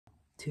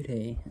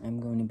Today, I'm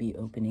going to be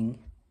opening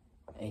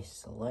a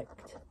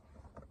select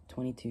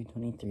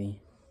 22-23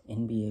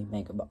 NBA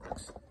Mega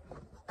Box.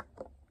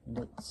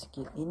 Let's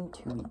get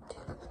into it.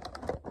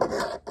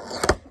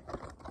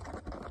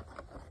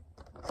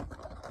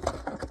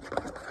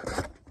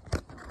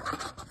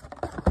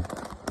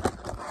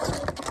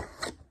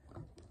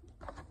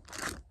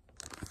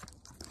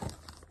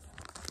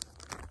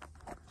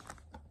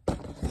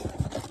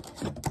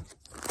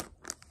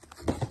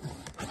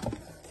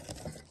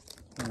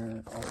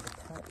 Here are all the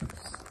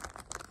types.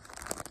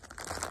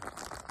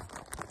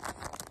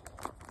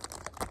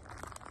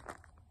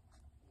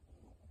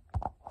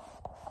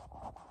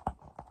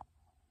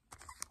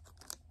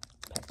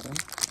 Pepper.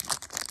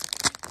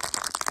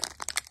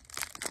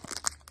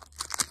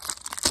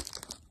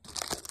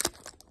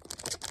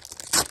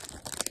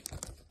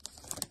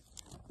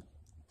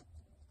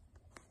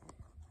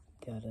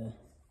 Got a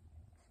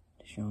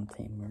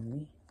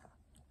DOG234,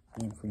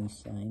 Anthony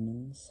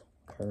Simons,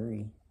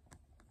 Curry,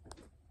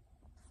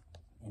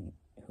 and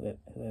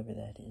whoever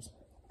that is.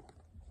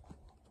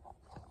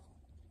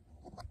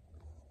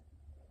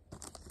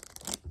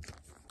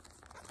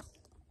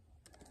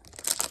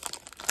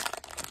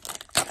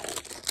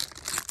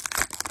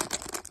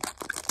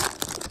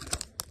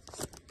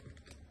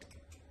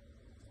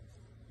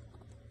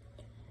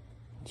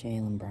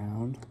 Jaylen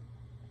Brown.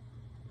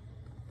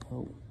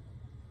 Oh,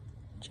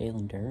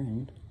 Jalen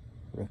Duren,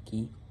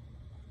 rookie.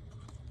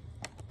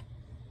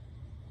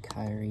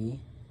 Kyrie,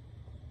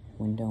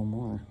 Wendell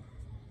Moore.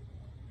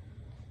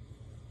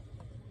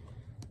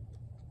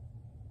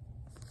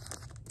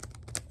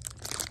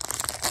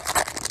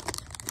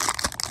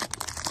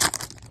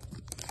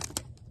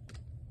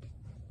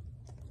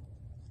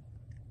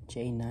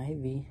 J.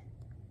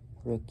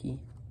 rookie.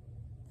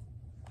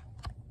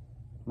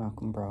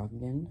 Malcolm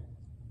Brogdon.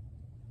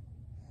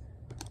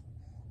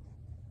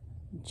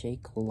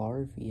 Jake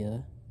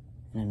Larvia,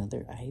 and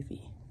another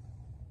Ivy.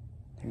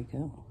 There you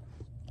go.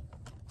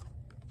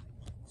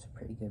 It's a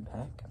pretty good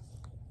pack.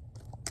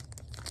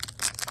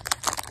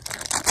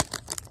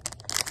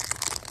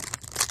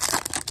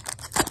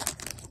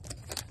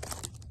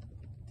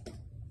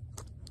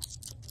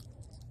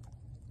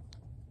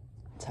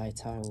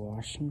 Ty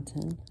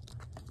Washington,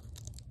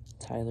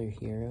 Tyler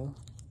Hero,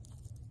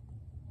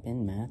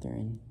 Ben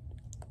Mathurin,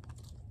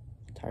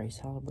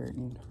 Tyrese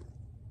Halliburton.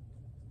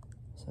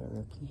 Is that a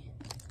rookie?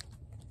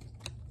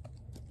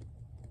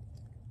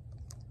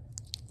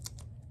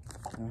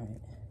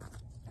 Alright.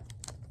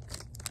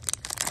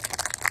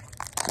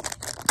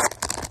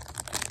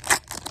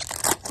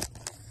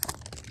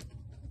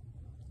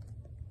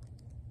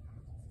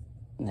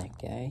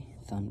 That guy,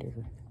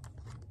 Thunder.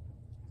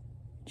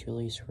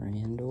 Julius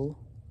Randle,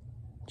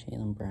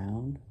 Jaylen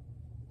Brown,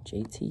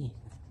 JT.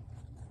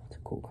 It's a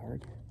cool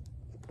card.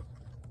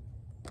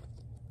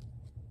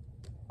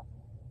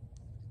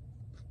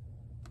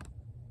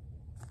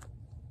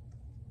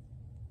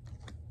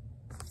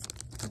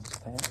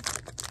 Next pack.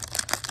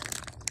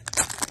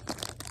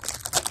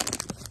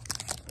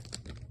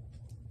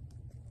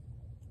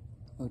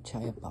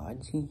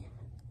 Ollie-Boi,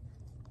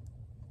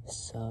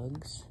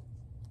 Suggs,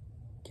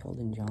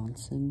 Keldon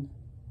Johnson,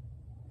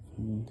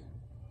 and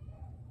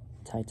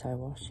Ty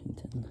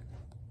Washington.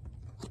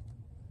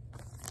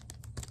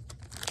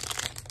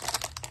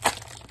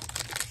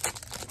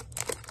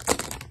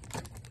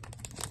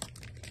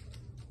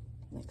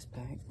 Next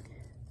pack.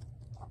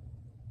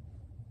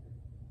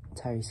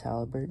 Tyrese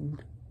Halliburton,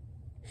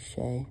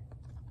 Shea,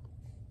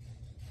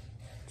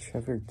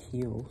 Trevor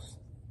Keels,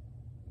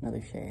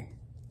 another Shea.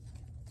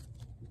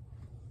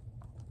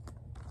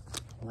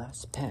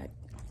 Last pack.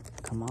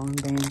 Come on,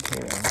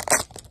 Banchero.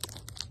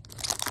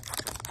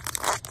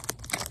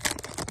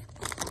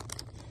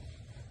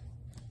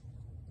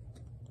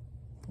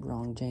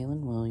 Wrong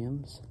Jalen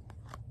Williams,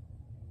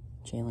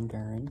 Jalen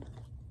Duren,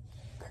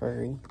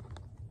 Curry,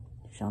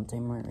 Dejounte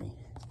Murray.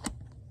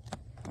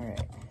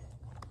 Alright.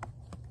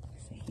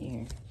 So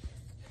here's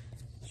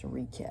a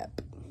recap.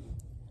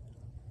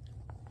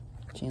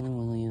 Jalen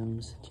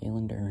Williams,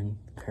 Jalen Duren,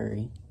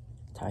 Curry,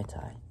 Ty,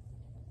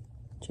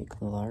 Jake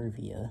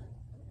Larvia,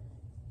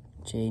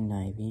 Jaden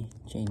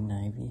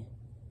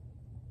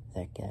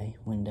that guy,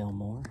 Wendell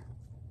Moore,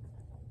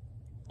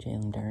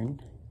 Jalen Duren,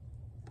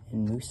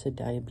 and Musa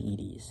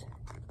Diabetes.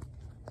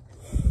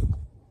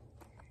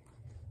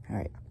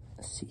 Alright,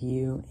 see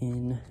you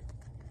in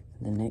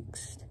the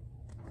next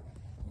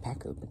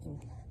pack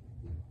opening.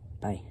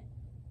 Bye.